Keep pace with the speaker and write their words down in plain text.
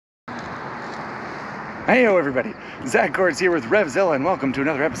Heyo everybody, Zack here with RevZilla, and welcome to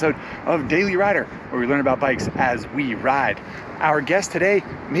another episode of Daily Rider, where we learn about bikes as we ride. Our guest today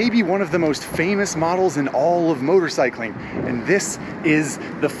may be one of the most famous models in all of motorcycling, and this is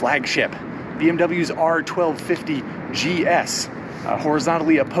the flagship, BMW's R1250 GS. A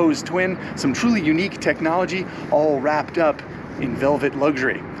horizontally opposed twin, some truly unique technology, all wrapped up in velvet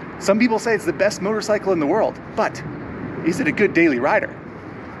luxury. Some people say it's the best motorcycle in the world, but is it a good daily rider?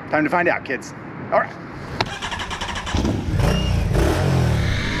 Time to find out, kids. All right.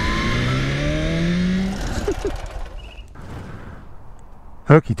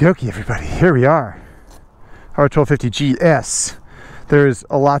 Okie dokie, everybody, here we are. R1250 GS. There's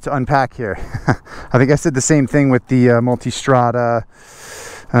a lot to unpack here. I think I said the same thing with the Multistrada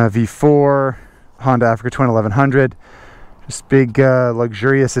V4, Honda Africa Twin 1100. Just big,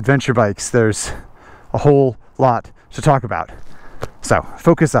 luxurious adventure bikes. There's a whole lot to talk about. So,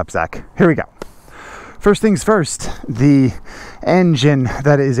 focus up, Zach. Here we go. First things first, the engine,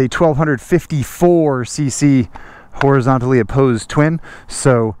 that is a 1254cc horizontally opposed twin.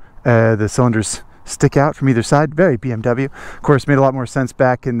 So, the cylinders stick out from either side. Very BMW. Of course, made a lot more sense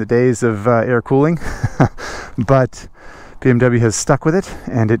back in the days of air cooling. But BMW has stuck with it,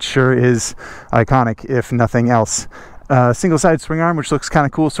 and it sure is iconic, if nothing else. Single-side swing arm, which looks kind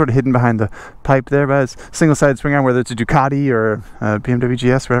of cool, sort of hidden behind the pipe there, but it's single-side swing arm, whether it's a Ducati or a BMW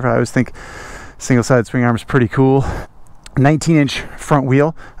GS, whatever. I always think single-side swing arm is pretty cool. 19-inch front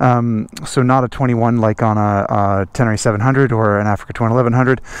wheel, so not a 21 like on a Tenere 700 or an Africa Twin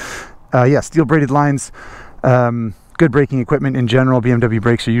 1100. Yeah, steel braided lines. Good braking equipment in general. BMW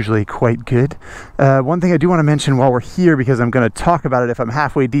brakes are usually quite good. One thing I do want to mention while we're here, because I'm going to talk about it if I'm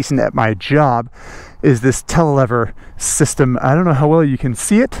halfway decent at my job, is this telelever system. I don't know how well you can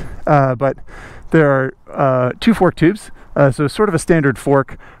see it, but there are two fork tubes. So sort of a standard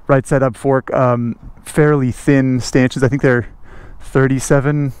fork, right side up fork, fairly thin stanchions. I think they're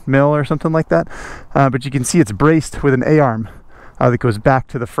 37 mil or something like that. But you can see it's braced with an A-arm that goes back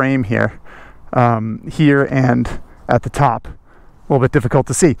to the frame here, here and at the top. A little bit difficult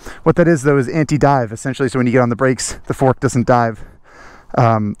to see. What that is, though, is anti-dive, essentially. So when you get on the brakes, the fork doesn't dive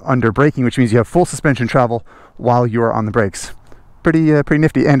under braking, which means you have full suspension travel while you're on the brakes. Pretty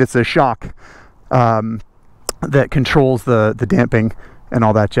nifty. And it's a shock that controls the damping and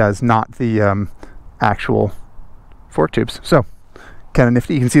all that jazz, not the actual fork tubes. So kind of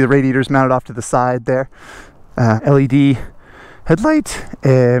nifty. You can see the radiators mounted off to the side there. LED headlight,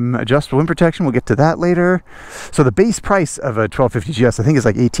 adjustable wind protection. We'll get to that later. So the base price of a 1250 GS, I think, is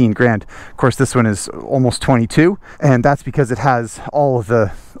like 18 grand. Of course, this one is almost 22, and that's because it has all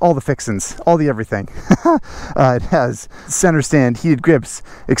the fixins, all the everything. It has center stand, heated grips,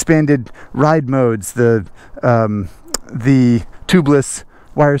 expanded ride modes, the tubeless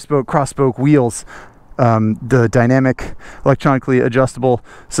wire spoke, cross spoke wheels. The dynamic electronically adjustable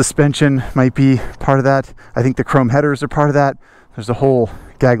suspension might be part of that. I think the chrome headers are part of that. There's a whole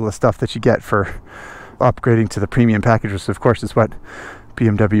gaggle of stuff that you get for upgrading to the premium package, which of course is what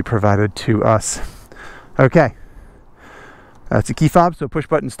BMW provided to us. Okay, that's a key fob, so push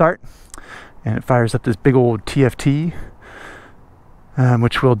button start, and it fires up this big old TFT,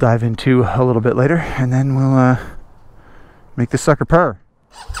 which we'll dive into a little bit later, and then we'll make this sucker purr.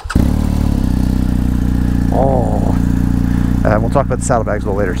 Oh, we'll talk about the saddlebags a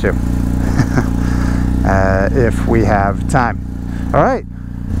little later too, if we have time. All right,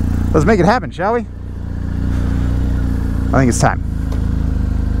 let's make it happen, shall we? I think it's time.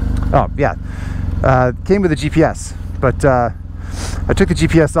 Oh yeah, came with a GPS, but I took the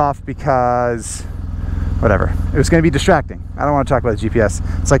GPS off because whatever, it was going to be distracting. I don't want to talk about the GPS.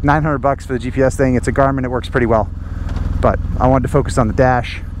 It's like $900 for the GPS thing. It's a Garmin. It works pretty well, but I wanted to focus on the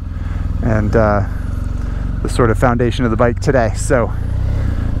dash and the sort of foundation of the bike today. So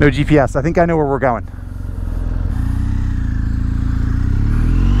no GPS. I think I know where we're going.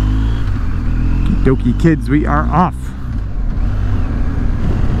 Dokie kids, we are off.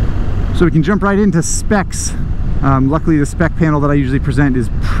 So we can jump right into specs. Luckily the spec panel that I usually present is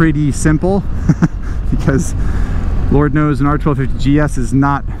pretty simple because Lord knows an R1250 GS is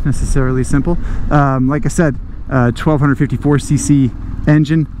not necessarily simple. Like I said, 1254cc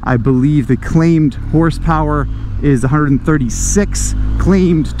engine. I believe the claimed horsepower is 136.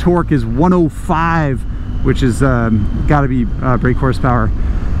 Claimed torque is 105, which is got to be brake horsepower.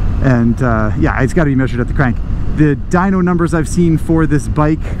 And yeah, it's got to be measured at the crank. The dyno numbers I've seen for this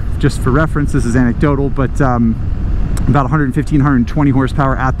bike, just for reference, this is anecdotal, but about 115, 120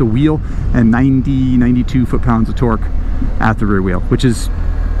 horsepower at the wheel and 90, 92 foot-pounds of torque at the rear wheel, which is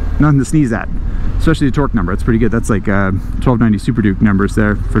nothing to sneeze at. especially the torque number. It's pretty good. That's like 1290 Super Duke numbers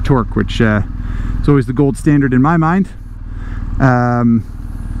there for torque, which is always the gold standard in my mind.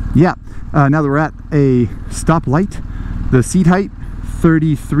 Yeah, now that we're at a stoplight, the seat height,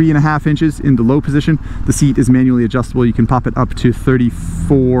 33.5 inches in the low position. The seat is manually adjustable. You can pop it up to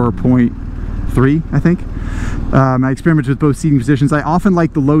 34.3, I think. I experimented with both seating positions. I often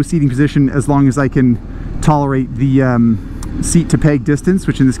like the low seating position as long as I can tolerate the seat to peg distance,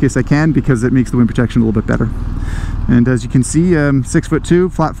 which in this case I can, because it makes the wind protection a little bit better. And as you can see, 6'2",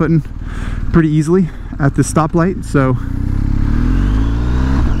 flat footing pretty easily at this stoplight. So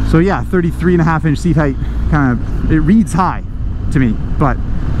yeah, 33.5 inch seat height, kind of, it reads high to me, but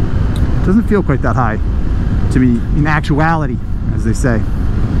it doesn't feel quite that high to me in actuality, as they say.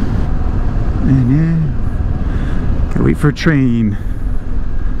 And yeah, gotta wait for a train.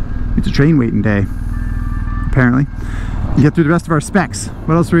 It's a train waiting day, apparently. You get through the rest of our specs.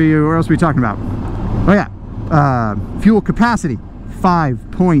 What else were we talking about? Oh yeah, fuel capacity,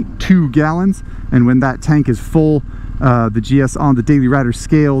 5.2 gallons, and when that tank is full, the GS on the Daily Rider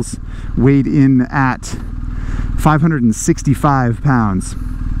scales weighed in at 565 pounds.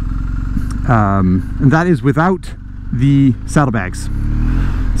 And that is without the saddlebags.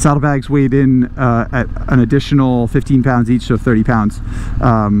 Saddlebags weighed in at an additional 15 pounds each, so 30 pounds.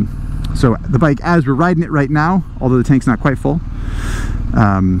 So the bike, as we're riding it right now, although the tank's not quite full,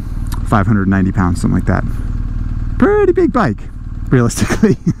 590 pounds, something like that. Pretty big bike,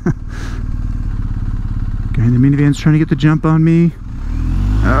 realistically. Guy in the minivan's trying to get the jump on me.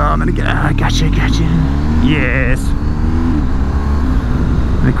 Oh, I'm gonna get, gotcha. Yes.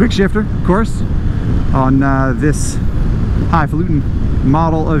 And a quick shifter, of course, on this highfalutin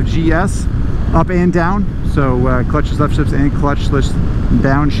model of GS, up and down. So clutchless left shifts and clutchless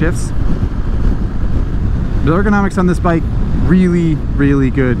down shifts. The ergonomics on this bike, really, really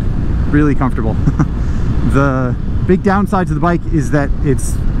good, really comfortable. The big downside to the bike is that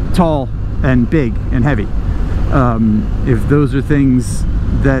it's tall and big and heavy. If those are things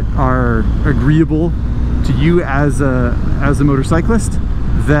that are agreeable to you as a motorcyclist,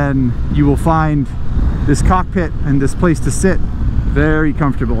 then you will find this cockpit and this place to sit very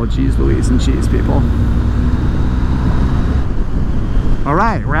comfortable. Jeez Louise and cheese, people. All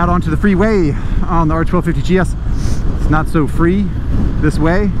right, we're out onto the freeway on the R1250 GS. It's not so free this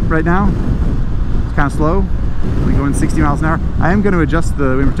way right now. It's kind of slow. We're going 60 miles an hour. I am going to adjust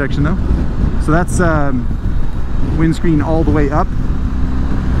the wind protection though. So that's windscreen all the way up,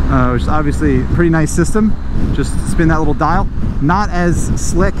 which is obviously a pretty nice system. Just spin that little dial. Not as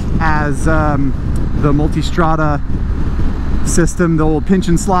slick as the multi-strata system, the old pinch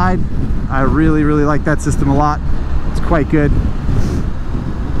and slide. I really, really like that system a lot. It's quite good.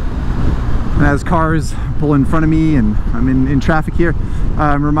 And as cars pull in front of me and I'm in traffic here,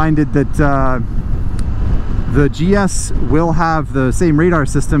 I'm reminded that the GS will have the same radar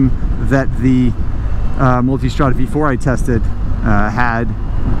system that the multi-strata V4 I tested had,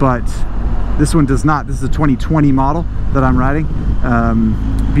 but this one does not. This is a 2020 model that I'm riding.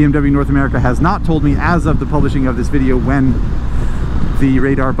 BMW North America has not told me as of the publishing of this video when the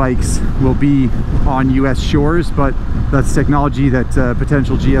radar bikes will be on US shores, but that's technology that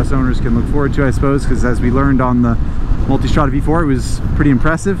potential GS owners can look forward to, I suppose, because as we learned on the multi-strata V4, it was pretty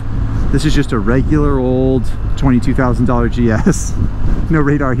impressive. This is just a regular old $22,000 GS. No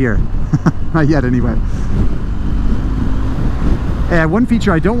radar here. Not yet, anyway. And one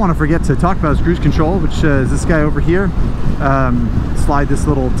feature I don't want to forget to talk about is cruise control, which is this guy over here. Slide this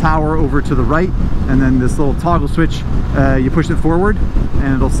little tower over to the right, and then this little toggle switch, you push it forward,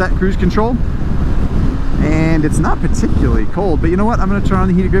 and it'll set cruise control. And it's not particularly cold, but you know what? I'm going to turn on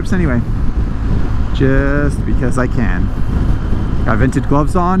the heated grips anyway, just because I can. Got vented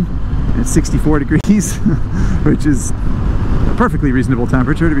gloves on. It's 64 degrees, which is a perfectly reasonable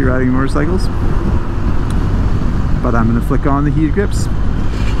temperature to be riding motorcycles. But I'm going to flick on the heated grips.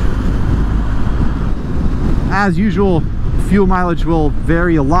 As usual, fuel mileage will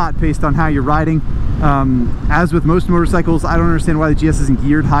vary a lot based on how you're riding. As with most motorcycles, I don't understand why the GS isn't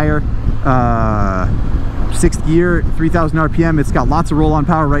geared higher. 6th gear, 3,000 RPM. It's got lots of roll-on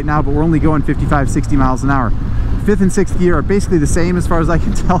power right now, but we're only going 55, 60 miles an hour. 5th and 6th gear are basically the same as far as I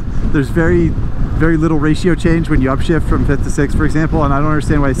can tell. There's very, very little ratio change when you upshift from 5th to 6th, for example, and I don't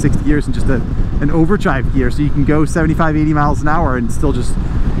understand why 6th gear isn't just an overdrive gear, so you can go 75, 80 miles an hour and still just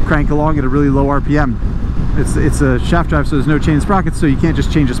crank along at a really low RPM. It's a shaft drive, so there's no chain sprockets, so you can't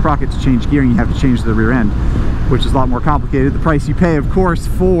just change a sprocket to change gearing. You have to change the rear end, which is a lot more complicated. The price you pay, of course,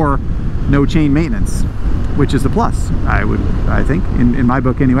 for no chain maintenance, which is a plus, I think, in my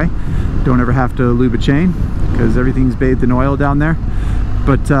book anyway. Don't ever have to lube a chain because everything's bathed in oil down there.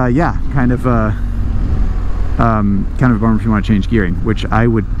 But yeah, kind of kind of a bummer if you want to change gearing, which I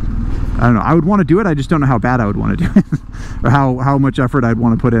don't know, I would want to do it. I just don't know how bad I would want to do it or how much effort I'd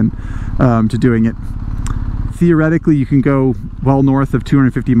want to put in to doing it. Theoretically, you can go well north of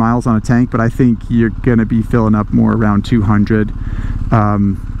 250 miles on a tank, but I think you're going to be filling up more around 200.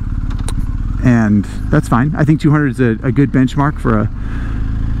 And that's fine. I think 200 is a good benchmark for a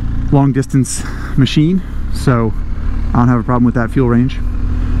long distance machine, so I don't have a problem with that fuel range.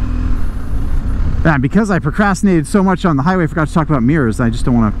 And because I procrastinated so much on the highway, I forgot to talk about mirrors. I just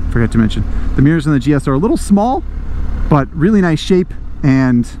don't want to forget to mention the mirrors on the GS are a little small, but really nice shape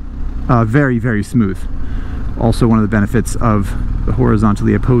and very, very smooth. Also one of the benefits of the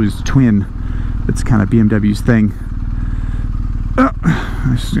horizontally opposed twin. That's kind of BMW's thing.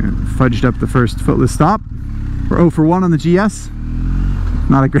 I just fudged up the first footless stop. We're 0 for 1 on the GS.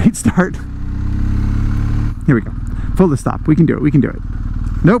 Not a great start. Here we go. Footless stop. We can do it. We can do it.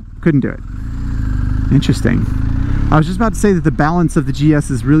 Nope, couldn't do it. Interesting. I was just about to say that the balance of the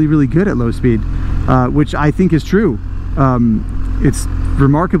GS is really, really good at low speed, which I think is true. It's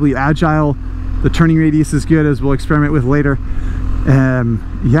remarkably agile. The turning radius is good, as we'll experiment with later.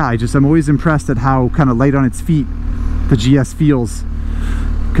 Yeah, I'm always impressed at how kind of light on its feet the GS feels,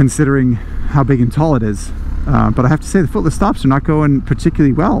 considering how big and tall it is. But I have to say the footless stops are not going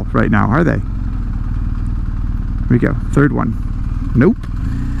particularly well right now, are they? Here we go. Third one. Nope.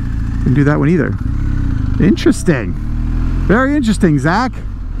 Didn't do that one either. Interesting. Very interesting, Zach.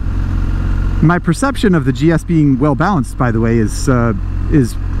 My perception of the GS being well balanced, by the way, has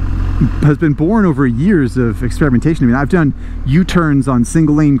been born over years of experimentation. I mean, I've done U-turns on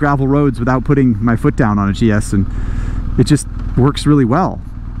single lane gravel roads without putting my foot down on a GS, and it just works really well.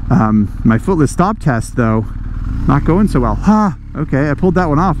 My footless stop test, though, not going so well. Okay, I pulled that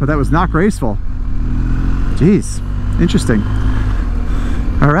one off, but that was not graceful. Jeez, interesting.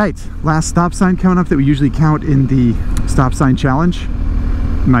 All right, last stop sign coming up that we usually count in the stop sign challenge.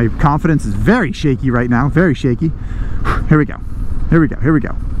 My confidence is very shaky right now, very shaky. Here we go, here we go, here we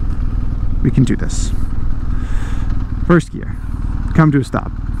go. We can do this. First gear, come to a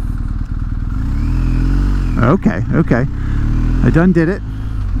stop. Okay, okay, I done did it,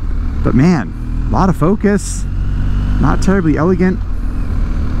 but man, a lot of focus, not terribly elegant.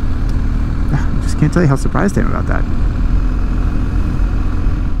 I just can't tell you how surprised I am about that.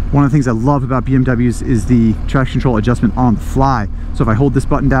 One of the things I love about BMWs is the traction control adjustment on the fly. So if I hold this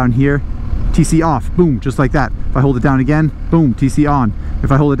button down here, TC off, boom, just like that. If I hold it down again, boom, TC on.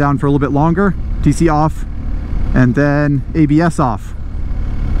 If I hold it down for a little bit longer, TC off, and then ABS off.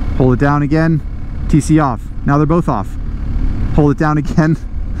 Hold it down again, TC off. Now they're both off. Hold it down again,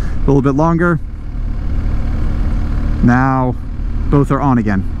 a little bit longer. Now both are on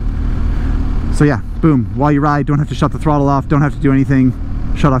again. So yeah, boom, while you ride, don't have to shut the throttle off, don't have to do anything.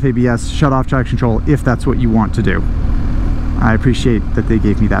 Shut off ABS, shut off traction control if that's what you want to do. I appreciate that they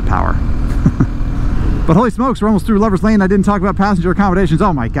gave me that power. But holy smokes, we're almost through Lover's Lane. I didn't talk about passenger accommodations.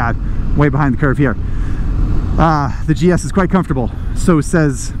 Oh my god, way behind the curve here. The GS is quite comfortable, so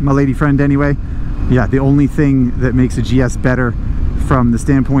says my lady friend anyway. Yeah, the only thing that makes a GS better from the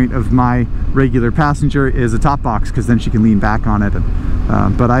standpoint of my regular passenger is a top box, because then she can lean back on it.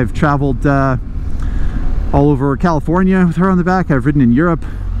 But I've traveled all over California with her on the back. I've ridden in Europe,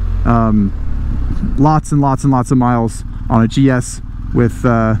 lots and lots and lots of miles on a GS with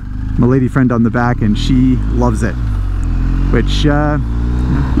my lady friend on the back, and she loves it. Which,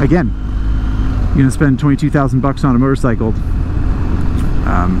 again, you're gonna spend 22,000 bucks on a motorcycle.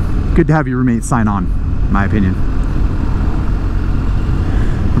 Good to have your roommate sign on, in my opinion.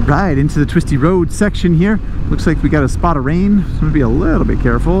 Right into the twisty road section here. Looks like we got a spot of rain, so I'm gonna be a little bit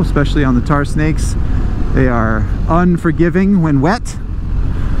careful, especially on the tar snakes. They are unforgiving when wet.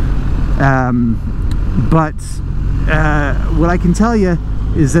 But what I can tell you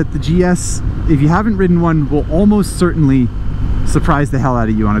is that the GS, if you haven't ridden one, will almost certainly surprise the hell out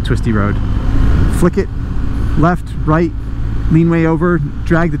of you on a twisty road. Flick it left, right, lean way over,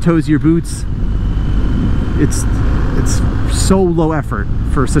 drag the toes of your boots. It's so low effort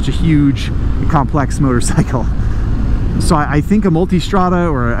for such a huge and complex motorcycle. So I think a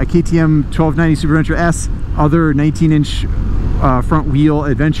Multistrada or a KTM 1290 Super Adventure S, other 19-inch front wheel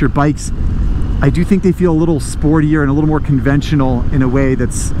adventure bikes, I do think they feel a little sportier and a little more conventional in a way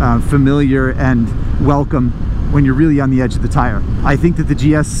that's familiar and welcome when you're really on the edge of the tire. I think that the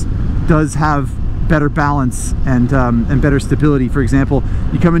GS does have better balance and better stability. For example,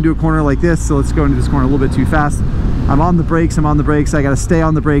 you come into a corner like this, so let's go into this corner a little bit too fast. I'm on the brakes, I gotta stay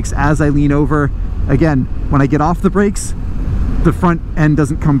on the brakes as I lean over. Again, when I get off the brakes, the front end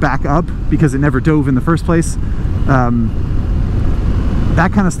doesn't come back up because it never dove in the first place.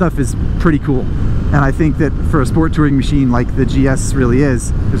 That kind of stuff is pretty cool. And I think that for a sport touring machine like the GS really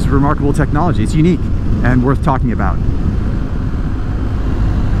is, it's remarkable technology. It's unique and worth talking about.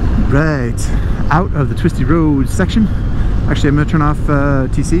 Right, out of the twisty road section. Actually, I'm going to turn off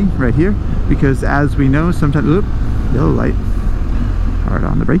TC right here, because as we know, sometimes, oop, yellow light, hard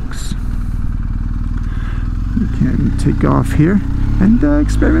on the brakes. You can take off here and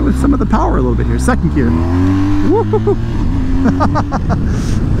experiment with some of the power a little bit here. Second gear. Woo!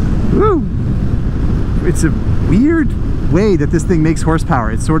 Woo! It's a weird way that this thing makes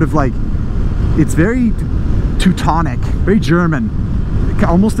horsepower. It's sort of like, it's very Teutonic, very German,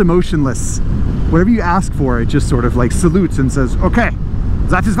 almost emotionless. Whatever you ask for, it just sort of like salutes and says, okay,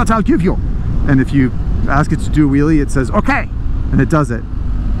 that is what I'll give you. And if you ask it to do a wheelie, it says, okay, and it does it.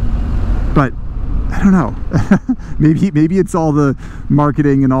 But I don't know. maybe it's all the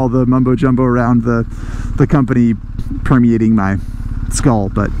marketing and all the mumbo jumbo around the company permeating my skull,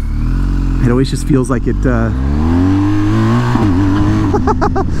 but it always just feels like it. You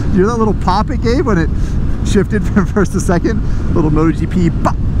hear that little pop it gave when it shifted from first to second? Little MotoGP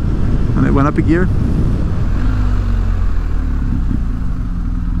pop, and it went up a gear.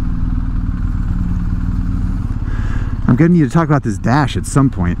 I'm gonna need to talk about this dash at some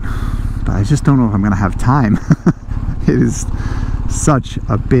point, but I just don't know if I'm gonna have time. It is such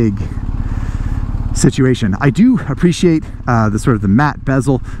a big situation. I do appreciate the sort of the matte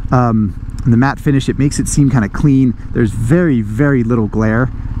bezel, and the matte finish. It makes it seem kind of clean. There's very, very little glare,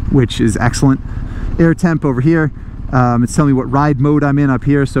 which is excellent. Air temp over here. It's telling me what ride mode I'm in up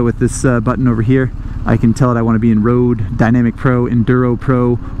here. So with this button over here, I can tell it I want to be in Road, Dynamic Pro, Enduro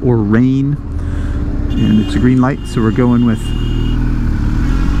Pro, or Rain. And it's a green light, so we're going with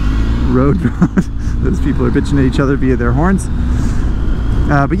Road. Those people are bitching at each other via their horns.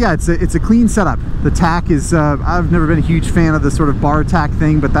 But yeah, it's a clean setup. The tack is, I've never been a huge fan of the sort of bar tack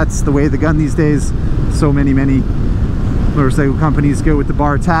thing, but that's the way of the gun these days. So many motorcycle companies go with the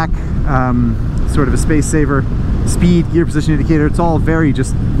bar tack. Sort of a space saver. Speed, gear position indicator, it's all very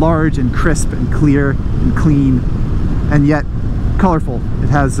just large and crisp and clear and clean, and yet colorful. It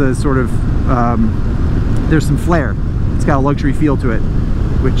has a sort of, there's some flair. It's got a luxury feel to it,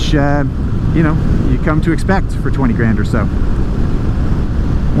 which, you know, you come to expect for 20 grand or so.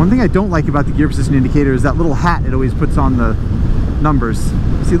 One thing I don't like about the gear position indicator is that little hat it always puts on the numbers.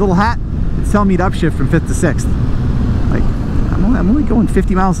 See the little hat? It's telling me to upshift from 5th to 6th. Like, I'm only going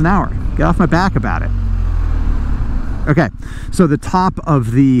 50 miles an hour. Get off my back about it. Okay, so the top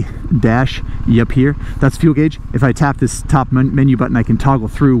of the dash up here, that's fuel gauge. If I tap this top menu button, I can toggle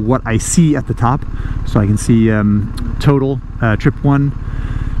through what I see at the top. So I can see total, trip 1,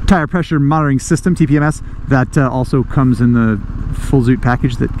 tire pressure monitoring system, TPMS. That also comes in the full zoot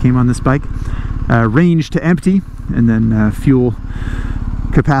package that came on this bike. Range to empty, and then fuel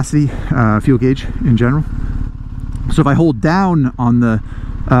capacity, fuel gauge in general. So if I hold down on the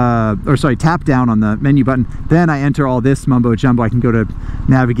tap down on the menu button, then I enter all this mumbo jumbo. I can go to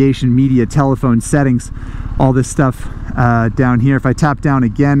navigation, media, telephone, settings, all this stuff down here. If I tap down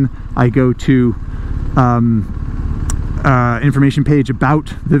again, I go to information page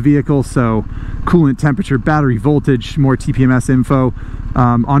about the vehicle. So coolant temperature, battery voltage, more TPMS info,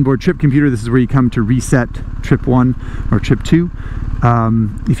 onboard trip computer. This is where you come to reset trip 1 or trip 2.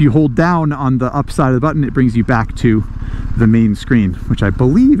 If you hold down on the up side of the button, it brings you back to the main screen, which I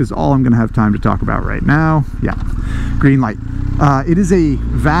believe is all I'm going to have time to talk about right now. Yeah, green light. It is a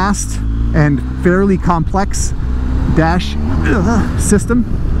vast and fairly complex dash system.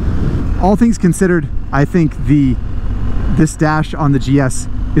 All things considered, I think this dash on the GS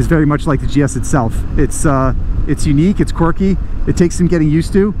is very much like the GS itself. It's unique, it's quirky, it takes some getting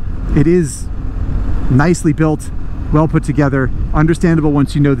used to. It is nicely built, well put together, understandable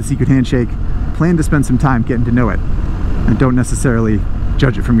once you know the secret handshake. Plan to spend some time getting to know it, and don't necessarily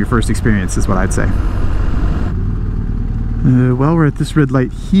judge it from your first experience, is what I'd say. Well, we're at this red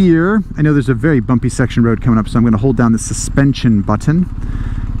light here. I know there's a very bumpy section road coming up, so I'm going to hold down the suspension button,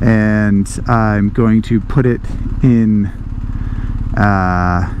 and I'm going to put it in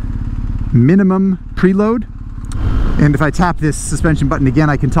minimum preload. And if I tap this suspension button again,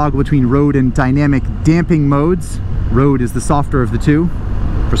 I can toggle between road and dynamic damping modes. Road is the softer of the two,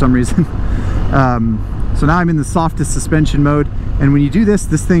 for some reason. So now I'm in the softest suspension mode, and when you do this,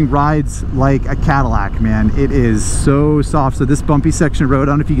 this thing rides like a Cadillac, man. It is so soft. So this bumpy section of road, I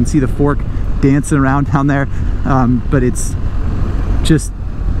don't know if you can see the fork dancing around down there, but it's just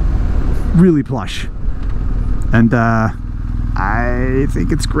really plush. And I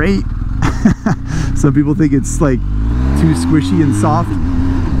think it's great. Some people think it's like too squishy and soft,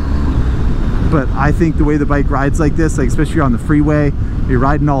 but I think the way the bike rides like this, like especially on the freeway, You're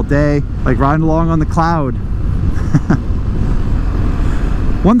riding all day, like riding along on the cloud.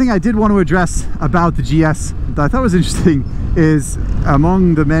 One thing I did want to address about the GS that I thought was interesting is,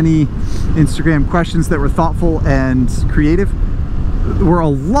 among the many Instagram questions that were thoughtful and creative, were a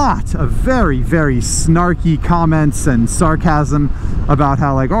lot of very, very snarky comments and sarcasm about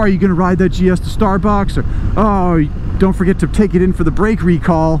how, like, oh, are you going to ride that GS to Starbucks? Or, oh, don't forget to take it in for the brake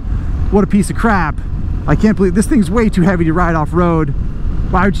recall. What a piece of crap. I can't believe this thing's way too heavy to ride off-road.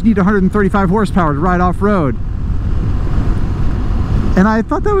 Why would you need 135 horsepower to ride off-road? And I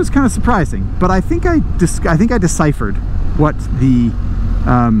thought that was kind of surprising, but I think I deciphered what the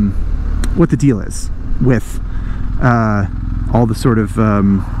deal is with all the sort of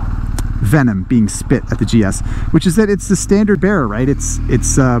venom being spit at the GS, which is that it's the standard bearer, right? It's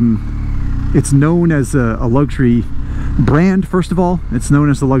known as a luxury brand. First of all, it's known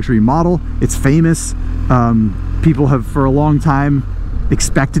as a luxury model. It's famous. People have for a long time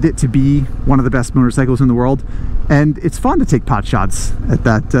expected it to be one of the best motorcycles in the world, and it's fun to take pot shots at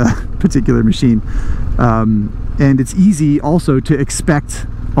that particular machine, and it's easy also to expect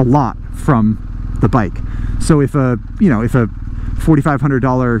a lot from the bike. So if a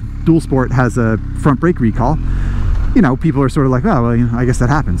 $4,500 dual sport has a front brake recall, you know, people are sort of like, oh, well, you know, I guess that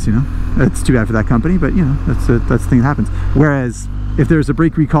happens, you know, it's too bad for that company, but you know, that's the thing that happens. Whereas if there's a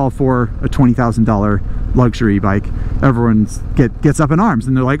brake recall for a $20,000 luxury bike, everyone gets up in arms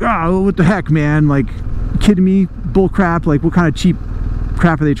and they're like, oh, what the heck, man, like, kidding me, bull crap, like, what kind of cheap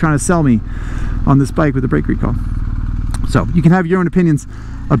crap are they trying to sell me on this bike with a brake recall? So you can have your own opinions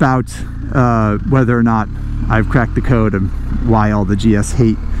about whether or not I've cracked the code and why all the GS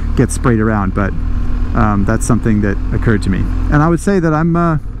hate gets sprayed around, but that's something that occurred to me, and I would say that I'm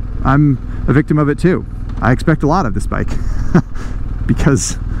a victim of it too. I expect a lot of this bike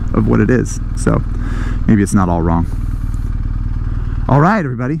because of what it is, so maybe it's not all wrong. All right,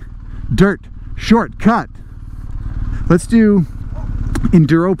 everybody, dirt shortcut. Let's do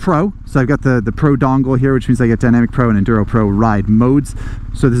Enduro Pro. So I've got the Pro dongle here, which means I get Dynamic Pro and Enduro Pro ride modes.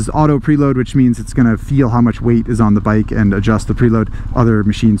 So this is auto preload, which means it's going to feel how much weight is on the bike and adjust the preload. Other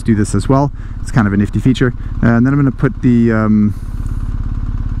machines do this as well. It's kind of a nifty feature. And then I'm going to put the in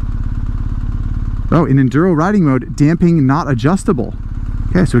Enduro riding mode, damping not adjustable.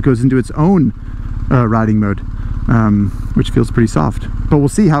 Okay, so it goes into its own riding mode, which feels pretty soft. But we'll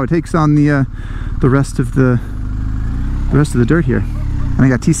see how it takes on the rest of the dirt here. And I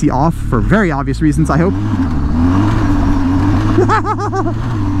got TC off for very obvious reasons, I hope.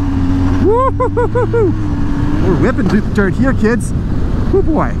 We're whipping through the dirt here, kids. Oh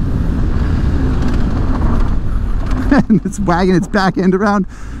boy. And it's wagging its back end around.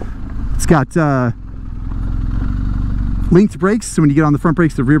 It's got linked brakes, so when you get on the front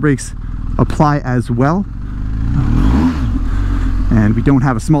brakes, the rear brakes apply as well. And we don't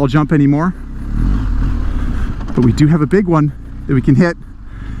have a small jump anymore, but we do have a big one that we can hit.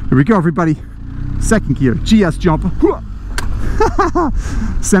 Here we go, everybody. Second gear, GS jump.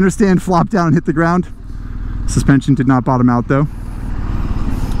 Center stand flopped down and hit the ground. Suspension did not bottom out though.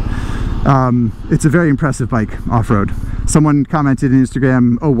 It's a very impressive bike off-road. Someone commented on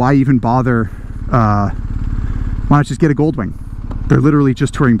Instagram, oh, why even bother? Why not just get a Goldwing? They're literally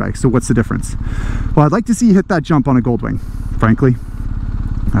just touring bikes, so what's the difference? Well, I'd like to see you hit that jump on a Goldwing, frankly.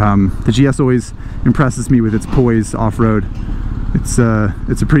 The GS always impresses me with its poise off-road. It's a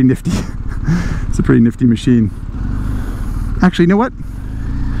pretty nifty it's a pretty nifty machine. Actually, you know what?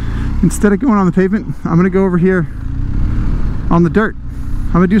 Instead of going on the pavement, I'm gonna go over here on the dirt.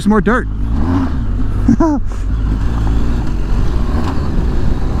 I'm gonna do some more dirt.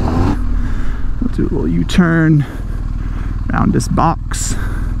 We'll do a little U-turn around this box.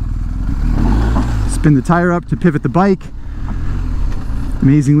 Spin the tire up to pivot the bike.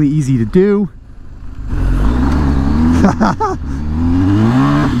 Amazingly easy to do.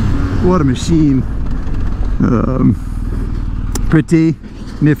 What a machine. Pretty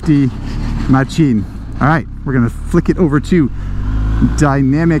nifty machine. All right, we're gonna flick it over to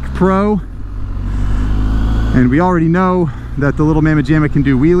Dynamic Pro, and we already know that the little Mamma Jamma can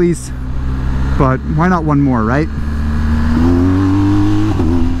do wheelies, but why not one more, right?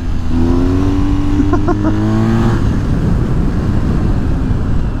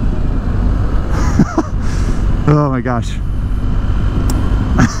 Oh my gosh.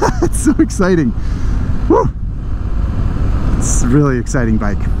 It's so exciting. Woo! It's a really exciting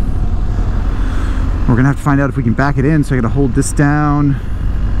bike. We're gonna have to find out if we can back it in, so I gotta hold this down.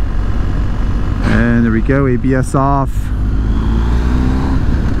 And there we go, ABS off.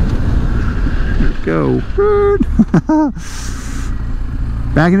 There we go.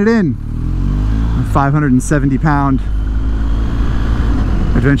 Backing it in. A 570-pound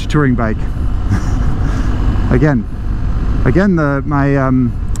adventure touring bike. again,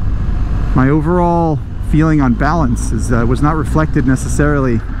 my overall feeling on balance is was not reflected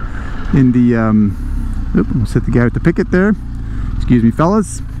necessarily in the almost hit the guy with the picket there. Excuse me,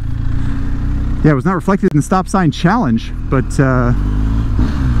 fellas. Yeah, it was not reflected in the stop sign challenge, but it's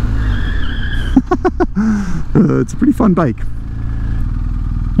a pretty fun bike.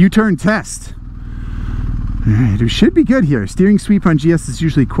 U-turn test. All right, we should be good here. Steering sweep on GS is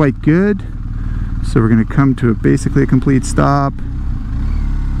usually quite good, so we're going to come to basically a complete stop.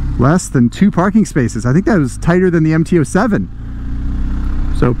 Less than 2 parking spaces. I think that was tighter than the MT-07,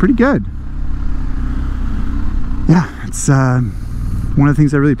 so pretty good. Yeah, it's one of the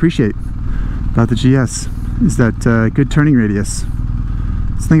things I really appreciate about the GS is that good turning radius.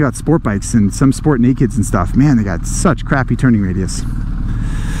 Let's think about sport bikes and some sport nakeds and stuff. Man, they got such crappy turning radius.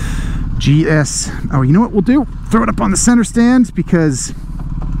 GS. Oh, you know what we'll do? Throw it up on the center stand because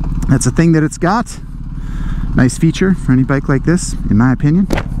that's a thing that it's got. Nice feature for any bike like this, in my opinion.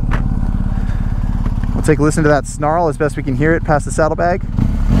 We'll take a listen to that snarl as best we can hear it past the saddlebag.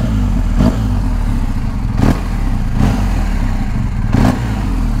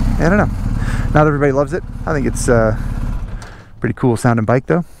 I don't know. Not everybody loves it. I think it's a pretty cool sounding bike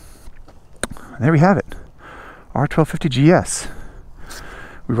though. There we have it. R1250 GS.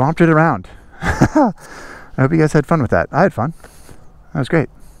 We romped it around. I hope you guys had fun with that. I had fun. That was great.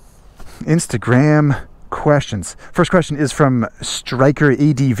 Instagram questions. First question is from Striker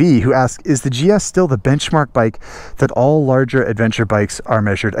ADV, who asks, is the GS still the benchmark bike that all larger adventure bikes are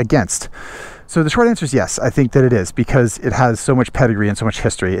measured against? So the short answer is yes. I think that it is, because it has so much pedigree and so much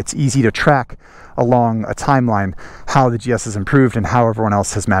history. It's easy to track along a timeline how the GS has improved and how everyone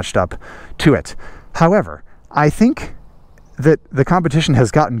else has matched up to it. However, I think that the competition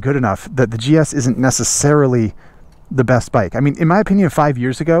has gotten good enough that the GS isn't necessarily the best bike. I mean, in my opinion, 5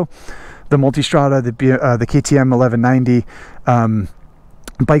 years ago, the Multistrada, the KTM 1190,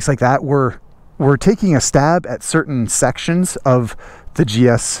 bikes like that were taking a stab at certain sections of the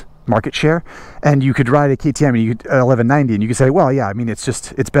GS market share, and you could ride a KTM and you could 1190 and you could say, well, yeah, I mean,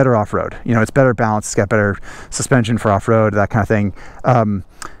 it's better off-road, you know, it's better balanced, it's got better suspension for off-road, that kind of thing.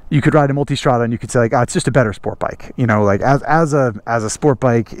 You could ride a Multistrada and you could say, like, oh, it's just a better sport bike, you know, like as a sport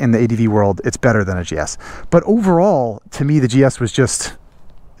bike in the ADV world, it's better than a GS. But overall, to me, the GS was just,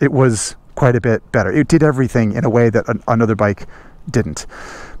 it was quite a bit better. It did everything in a way that another bike didn't.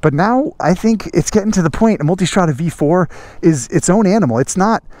 But now I think it's getting to the point, a Multistrada V4 is its own animal. It's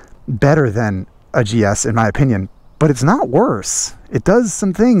not better than a GS in my opinion, but it's not worse. It does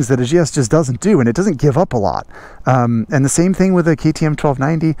some things that a GS just doesn't do, and it doesn't give up a lot. And the same thing with a KTM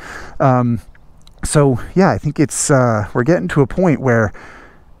 1290. So yeah, I think it's we're getting to a point where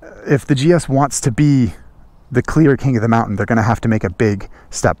if the GS wants to be the clear king of the mountain, they're going to have to make a big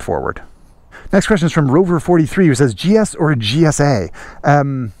step forward. Next question is from Rover43, who says, GS or GSA?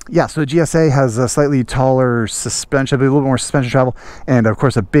 Yeah, so GSA has a slightly taller suspension, a little more suspension travel, and of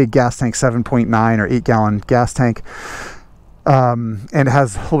course a big gas tank, 7.9 or 8 gallon gas tank. And it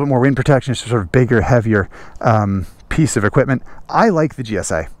has a little bit more wind protection. It's sort of bigger, heavier piece of equipment. I like the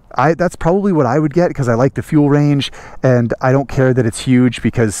GSA. That's probably what I would get because I like the fuel range, and I don't care that it's huge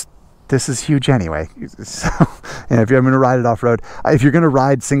because this is huge anyway. So, and if you're going to ride it off-road, if you're going to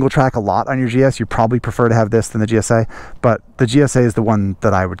ride single track a lot on your GS, you probably prefer to have this than the GSA, but the GSA is the one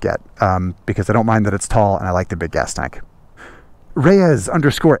that I would get because I don't mind that it's tall and I like the big gas tank.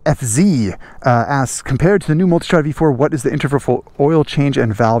 Reyes_FZ asks, compared to the new Multistrada V4, what is the interval for oil change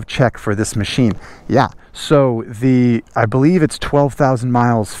and valve check for this machine? Yeah, so I believe it's 12,000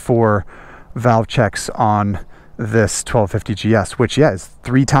 miles for valve checks on this 1250 GS, which, yeah, is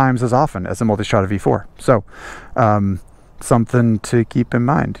 3 times as often as a Multistrada V4. So something to keep in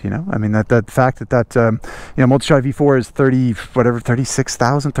mind, you know. I mean, that fact that you know, Multistrada V4 is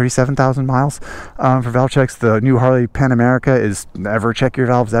 36,000, 37,000 miles for valve checks. The new Harley Pan America is never check your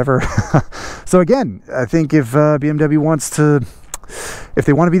valves ever. So again, I think if BMW wants to, if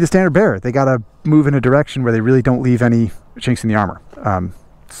they want to be the standard bearer, they got to move in a direction where they really don't leave any chinks in the armor.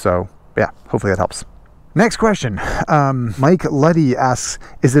 So yeah, hopefully that helps. Next question, Mike Luddy asks,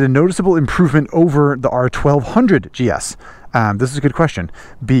 is it a noticeable improvement over the R1200 GS? This is a good question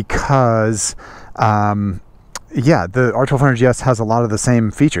because, yeah, the R1200 GS has a lot of the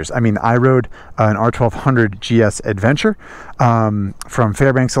same features. I mean, I rode an R1200 GS Adventure from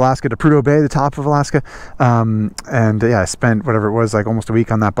Fairbanks, Alaska to Prudhoe Bay, the top of Alaska, and yeah, I spent whatever it was, like almost a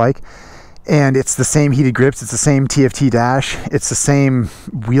week on that bike. And it's the same heated grips, it's the same TFT dash, it's the same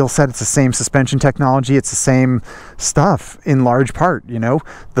wheel set, it's the same suspension technology, it's the same stuff in large part, you know.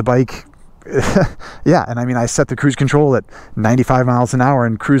 The bike yeah, and I mean, I set the cruise control at 95 miles an hour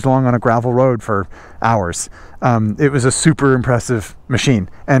and cruised along on a gravel road for hours. It was a super impressive machine,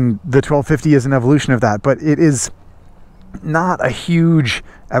 and the 1250 is an evolution of that, but it is not a huge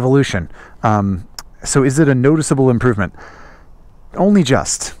evolution. So is it a noticeable improvement? Only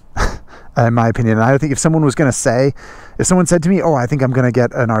just, in my opinion. And I think if someone said to me, oh, I think I'm going to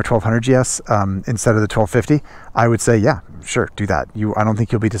get an R1200 GS instead of the 1250, I would say, yeah, sure, do that. I don't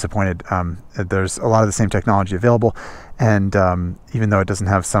think you'll be disappointed. There's a lot of the same technology available, and even though it doesn't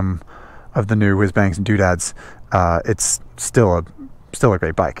have some of the new whiz bangs and doodads, it's still a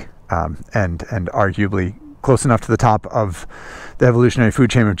great bike, and arguably close enough to the top of the evolutionary food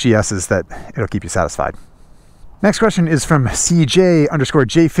chain of GSs that it'll keep you satisfied. Next question is from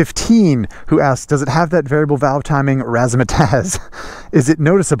CJ_J15, who asks, does it have that variable valve timing razzmatazz? Is it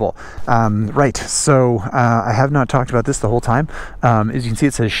noticeable? Right, so I have not talked about this the whole time. As you can see,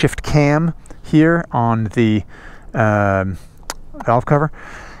 it says shift cam here on the valve cover.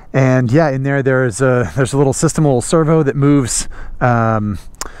 And yeah, in there's a little system, a little servo that moves the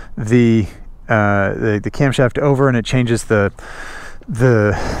camshaft over, and it changes the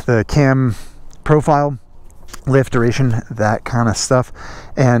cam profile, lift, duration, that kind of stuff.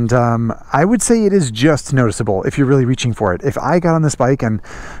 And I would say it is just noticeable if you're really reaching for it. If I got on this bike and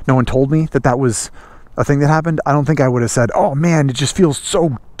no one told me that was a thing that happened, I don't think I would have said, oh man, it just feels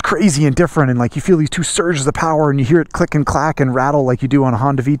so crazy and different, and like you feel these two surges of power and you hear it click and clack and rattle like you do on a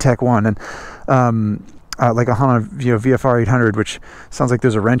Honda VTEC one, and like a Honda VFR 800, which sounds like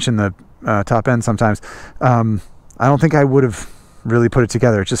there's a wrench in the top end sometimes. I don't think I would have really put it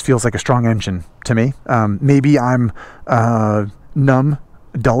together. It just feels like a strong engine to me. Maybe I'm numb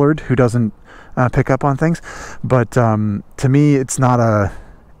dullard who doesn't pick up on things, but to me it's not a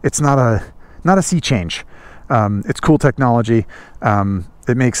sea change. It's cool technology.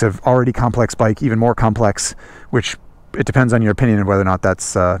 It makes an already complex bike even more complex, which it depends on your opinion of whether or not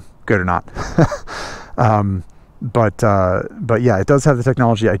that's good or not. But yeah, it does have the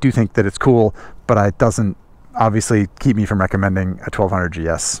technology. I do think that it's cool, but it doesn't obviously keep me from recommending a 1200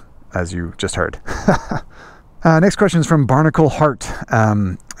 GS, as you just heard. Next question is from Barnacle Heart,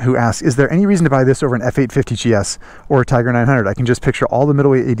 who asks, is there any reason to buy this over an F850 GS or a Tiger 900? I can just picture all the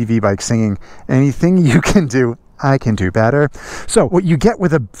middleweight ADV bikes singing, anything you can do, I can do better. So what you get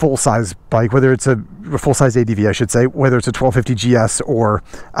with a full-size bike, whether it's a full-size ADV, I should say, whether it's a 1250 GS or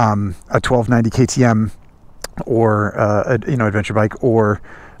a 1290 KTM or adventure bike or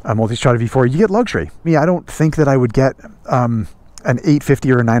a Multistrada V4, you get luxury. I don't think that I would get an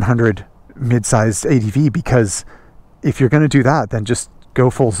 850 or a 900 mid-sized ADV, because if you're going to do that, then just go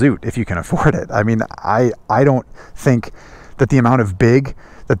full zoot if you can afford it. I mean, I don't think that the amount of big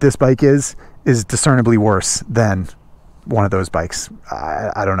that this bike is discernibly worse than one of those bikes.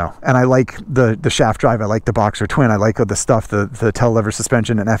 I don't know. And I like the shaft drive. I like the Boxer Twin. I like the stuff, the tail lever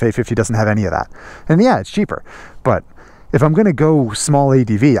suspension, and F850 doesn't have any of that. And yeah, it's cheaper. But if I'm going to go small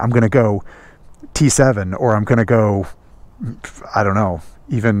ADV, I'm going to go T7, or I'm going to go, I don't know,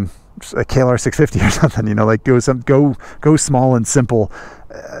 even a KLR 650 or something, like go small and simple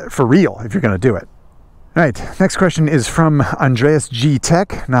for real if you're going to do it. All right, next question is from Andreas G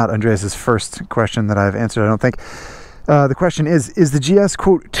Tech, not Andreas's first question that I've answered, I don't think. The question is the GS,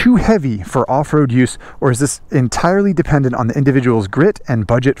 quote, too heavy for off-road use, or is this entirely dependent on the individual's grit and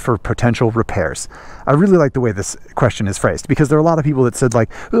budget for potential repairs? I really like the way this question is phrased, because there are a lot of people that said,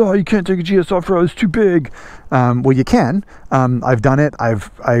 like, oh, you can't take a GS off-road, it's too big. Well, you can. I've done it.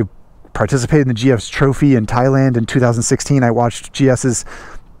 I participated in the GS Trophy in Thailand in 2016. I watched GS's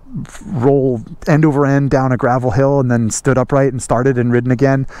roll end over end down a gravel hill and then stood upright and started and ridden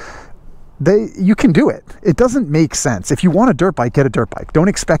again. You can do it. It doesn't make sense. If you want a dirt bike, get a dirt bike. Don't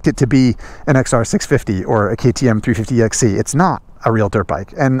expect it to be an XR 650 or a KTM 350 XC. It's not a real dirt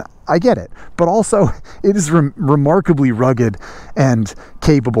bike, and I get it. But also, it is remarkably rugged and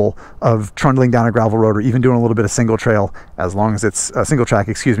capable of trundling down a gravel road or even doing a little bit of single trail, as long as it's single track,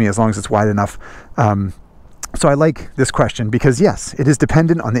 as long as it's wide enough. So I like this question because, yes, it is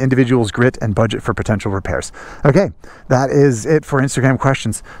dependent on the individual's grit and budget for potential repairs. Okay, that is it for Instagram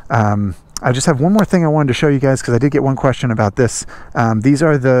questions. I just have one more thing I wanted to show you guys, because I did get one question about this. These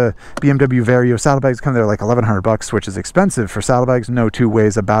are the BMW Vario saddlebags. They're like $1,100, which is expensive for saddlebags, no two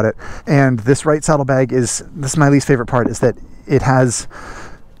ways about it. And this right saddlebag this is my least favorite part, is that it has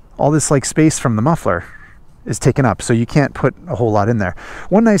all this like space from the muffler is taken up, so you can't put a whole lot in there.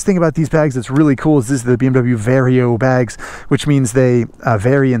 One nice thing about these bags that's really cool is this is the BMW Vario bags, which means they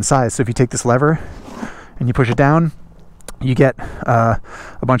vary in size. So if you take this lever and you push it down, you get a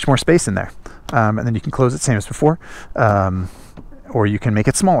bunch more space in there, and then you can close it same as before, or you can make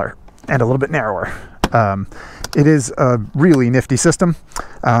it smaller. and a little bit narrower. It is a really nifty system,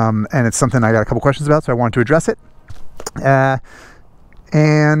 and it's something I got a couple questions about, so I wanted to address it.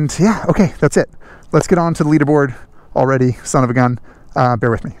 And yeah, okay, that's it. Let's get on to the leaderboard already, son of a gun.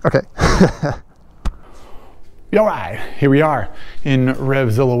 Bear with me. Okay. All right, here we are in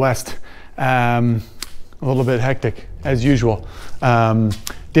RevZilla West. A little bit hectic, as usual.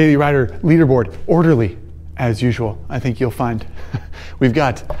 Daily Rider leaderboard, orderly, as usual. I think you'll find we've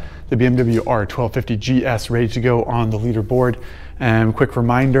got the BMW R1250 GS ready to go on the leaderboard. Quick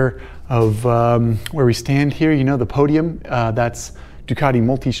reminder of where we stand here. You know, the podium, that's Ducati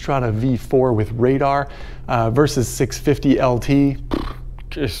Multistrada V4 with radar versus 650 LT.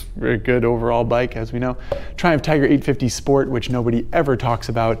 Just very good overall bike, as we know. Triumph Tiger 850 Sport, which nobody ever talks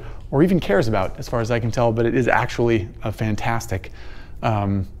about or even cares about, as far as I can tell, but it is actually a fantastic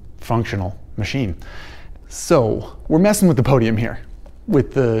functional machine. So we're messing with the podium here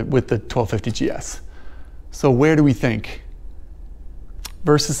with the 1250 GS. So where do we think?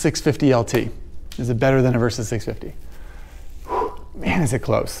 Versus 650 LT. Is it better than a versus 650? Man, is it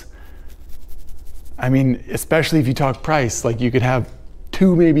close. I mean, especially if you talk price, like you could have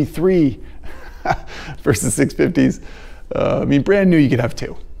 2, maybe 3 versus 650s. I mean, brand new, you could have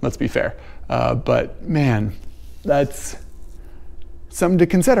 2, let's be fair. But man, that's something to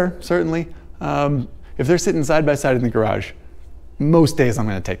consider, certainly. If they're sitting side by side in the garage, most days I'm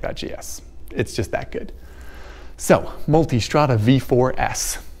gonna take that GS. It's just that good. So, Multistrada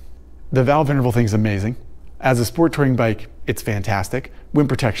V4S. The valve interval thing's amazing. As a sport touring bike, it's fantastic. Wind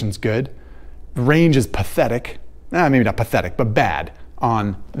protection's good. Range is pathetic. Maybe not pathetic, but bad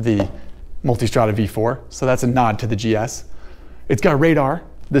on the Multistrada V4. So that's a nod to the GS. It's got radar.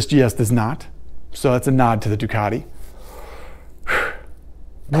 This GS does not. So that's a nod to the Ducati.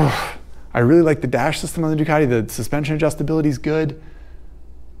 I really like the dash system on the Ducati. The suspension adjustability is good.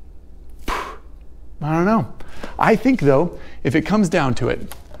 I don't know. I think though, if it comes down to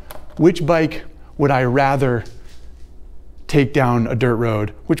it, which bike would I rather take down a dirt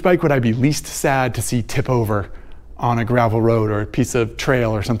road? Which bike would I be least sad to see tip over on a gravel road or a piece of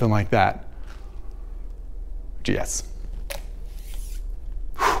trail or something like that? GS.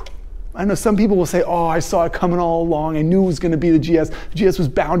 I know some people will say, oh, I saw it coming all along. I knew it was going to be the GS. The GS was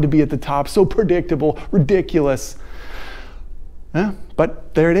bound to be at the top. So predictable, ridiculous. Yeah,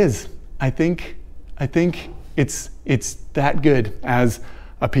 but there it is. I think it's that good as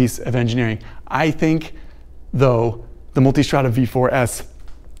a piece of engineering. I think, though, the Multistrada V4S,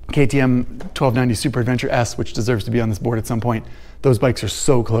 KTM 1290 Super Adventure S, which deserves to be on this board at some point, those bikes are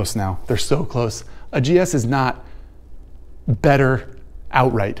so close now. They're so close. A GS is not better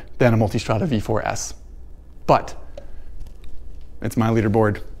outright than a Multistrada V4S, but it's my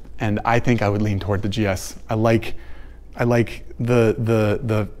leaderboard, and I think I would lean toward the GS. I like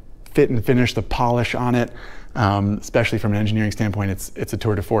the fit and finish, the polish on it, especially from an engineering standpoint. It's a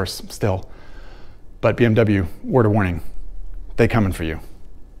tour de force still. But BMW, word of warning, they coming for you.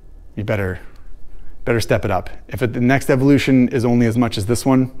 You better step it up. If the next evolution is only as much as this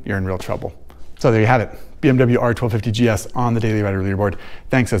one, you're in real trouble. So there you have it. BMW R1250 GS on the Daily Rider leaderboard.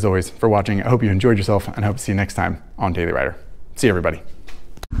 Thanks as always for watching. I hope you enjoyed yourself, and I hope to see you next time on Daily Rider. See you, everybody.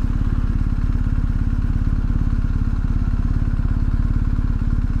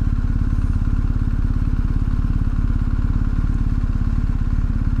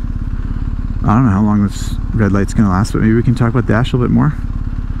 I don't know how long this red light's gonna last, but maybe we can talk about dash a little bit more.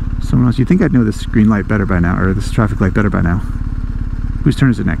 Someone else, you'd think I'd know this green light better by now, or this traffic light better by now. Whose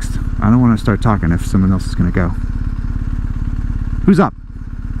turn is it next? I don't want to start talking if someone else is gonna go. Who's up?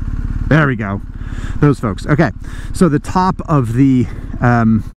 There we go. Those folks. Okay, so the top of the